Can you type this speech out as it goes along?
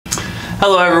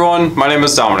Hello everyone, my name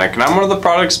is Dominic and I'm one of the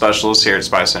product specialists here at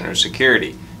Spy Center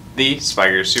Security, the Spy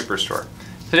Gear Superstore.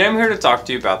 Today I'm here to talk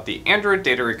to you about the Android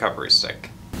Data Recovery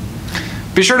Stick.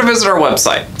 Be sure to visit our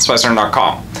website,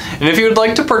 spycenter.com, and if you would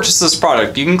like to purchase this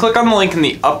product, you can click on the link in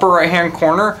the upper right hand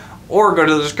corner or go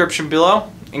to the description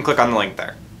below and click on the link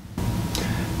there.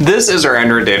 This is our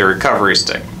Android Data Recovery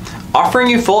Stick, offering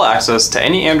you full access to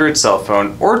any Android cell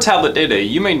phone or tablet data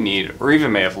you may need or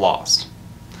even may have lost.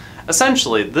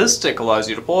 Essentially, this stick allows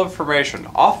you to pull information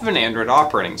off of an Android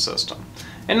operating system,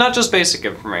 and not just basic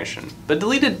information, but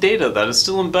deleted data that is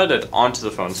still embedded onto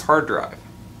the phone's hard drive.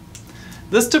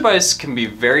 This device can be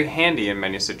very handy in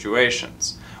many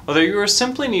situations, whether you are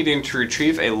simply needing to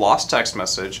retrieve a lost text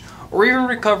message or even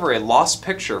recover a lost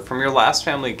picture from your last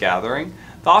family gathering.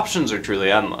 The options are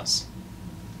truly endless.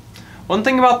 One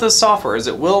thing about this software is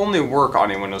it will only work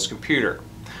on a Windows computer.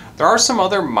 There are some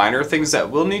other minor things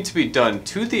that will need to be done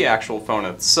to the actual phone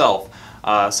itself,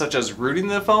 such as rooting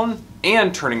the phone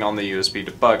and turning on the USB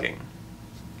debugging.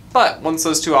 But once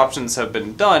those two options have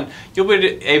been done, you'll be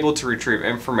able to retrieve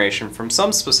information from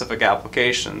some specific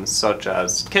applications such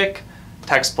as Kik,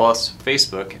 Text Plus,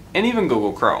 Facebook, and even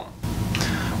Google Chrome.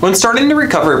 When starting the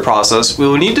recovery process, we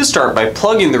will need to start by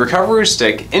plugging the recovery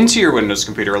stick into your Windows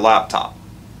computer or laptop.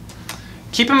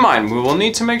 Keep in mind, we will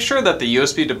need to make sure that the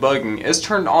USB debugging is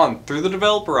turned on through the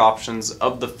developer options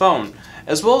of the phone,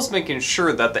 as well as making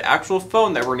sure that the actual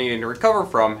phone that we're needing to recover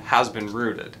from has been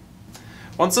rooted.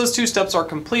 Once those two steps are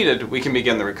completed, we can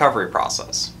begin the recovery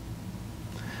process.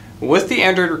 With the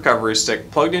Android recovery stick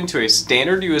plugged into a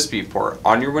standard USB port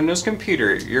on your Windows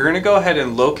computer, you're going to go ahead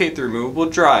and locate the removable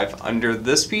drive under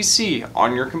this PC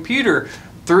on your computer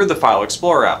through the File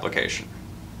Explorer application.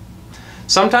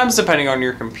 Sometimes, depending on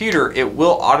your computer, it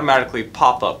will automatically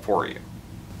pop up for you.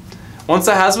 Once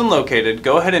that has been located,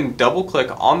 go ahead and double-click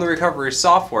on the recovery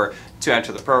software to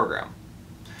enter the program.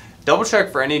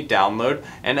 Double-check for any download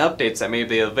and updates that may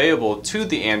be available to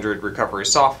the Android recovery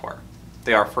software.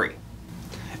 They are free.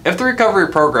 If the recovery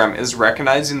program is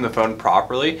recognizing the phone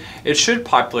properly, it should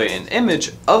populate an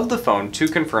image of the phone to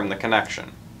confirm the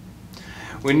connection.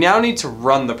 We now need to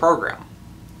run the program.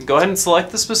 Go ahead and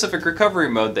select the specific recovery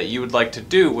mode that you would like to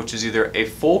do, which is either a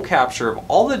full capture of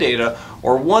all the data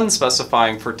or one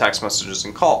specifying for text messages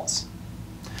and calls.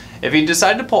 If you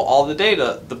decide to pull all the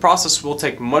data, the process will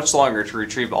take much longer to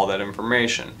retrieve all that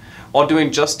information, while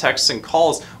doing just texts and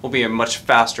calls will be a much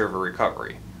faster of a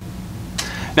recovery.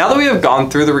 Now that we have gone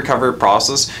through the recovery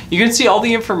process, you can see all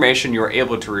the information you are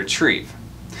able to retrieve.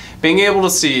 Being able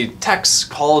to see texts,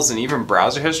 calls, and even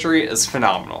browser history is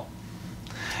phenomenal.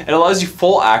 It allows you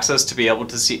full access to be able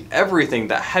to see everything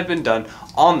that had been done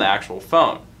on the actual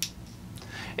phone.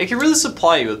 It can really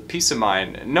supply you with peace of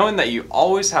mind knowing that you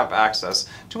always have access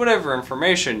to whatever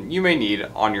information you may need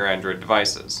on your Android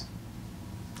devices.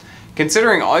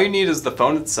 Considering all you need is the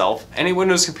phone itself, any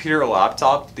Windows computer or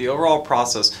laptop, the overall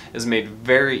process is made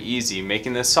very easy,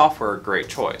 making this software a great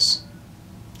choice.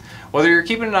 Whether you're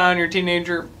keeping an eye on your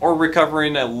teenager or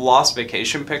recovering a lost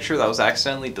vacation picture that was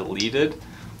accidentally deleted,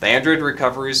 the Android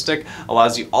recovery stick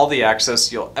allows you all the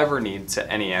access you'll ever need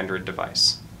to any Android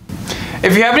device.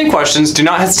 If you have any questions, do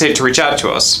not hesitate to reach out to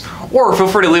us, or feel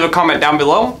free to leave a comment down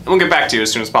below and we'll get back to you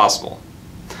as soon as possible.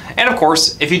 And of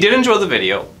course, if you did enjoy the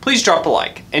video, please drop a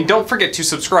like, and don't forget to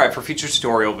subscribe for future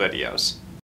tutorial videos.